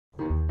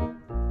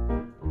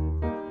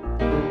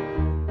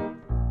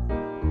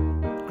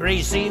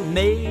Gracie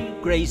Mae,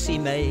 Gracie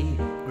Mae,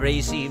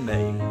 Gracie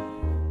Mae.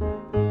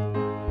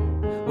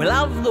 We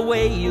love the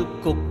way you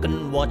cook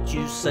and what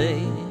you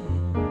say.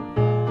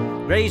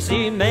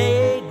 Gracie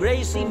Mae,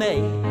 Gracie Mae,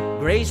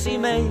 Gracie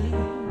Mae.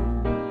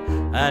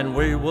 And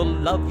we will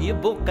love your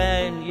book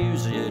and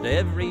use it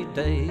every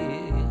day.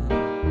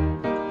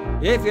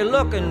 If you're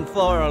looking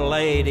for a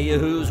lady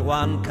who's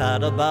one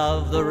cut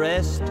above the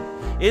rest,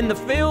 in the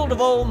field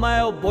of all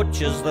male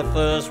butchers, the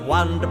first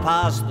one to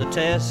pass the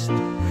test,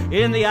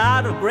 in the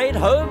art of great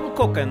home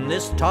cooking,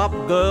 this top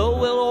girl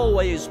will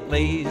always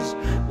please,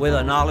 with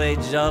a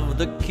knowledge of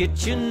the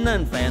kitchen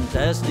and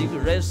fantastic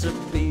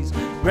recipes.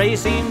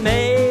 Gracie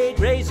Mae,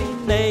 Gracie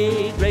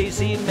Mae,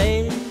 Gracie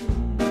Mae.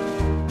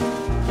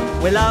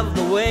 We love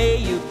the way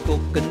you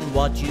cook and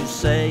what you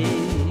say.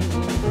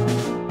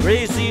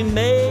 Gracie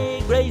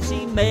Mae,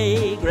 Gracie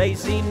Mae,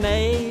 Gracie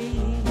Mae.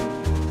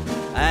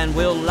 And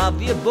we'll love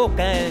your book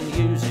and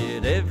use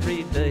it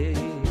every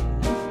day.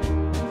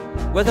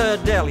 With her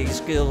deli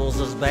skills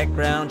as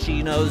background,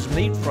 she knows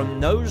meat from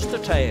nose to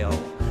tail,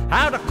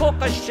 how to cook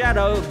a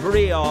shadow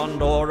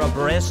brilliant or a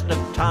breast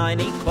of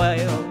tiny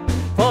quail.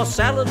 For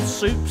salads,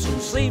 soups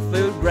and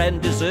seafood,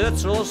 grand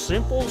desserts or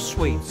simple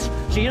sweets,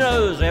 she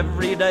knows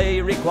everyday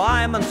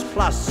requirements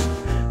plus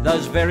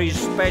those very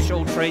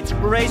special treats.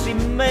 Gracie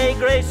Mae,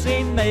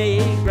 Gracie Mae,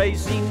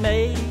 Gracie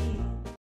Mae.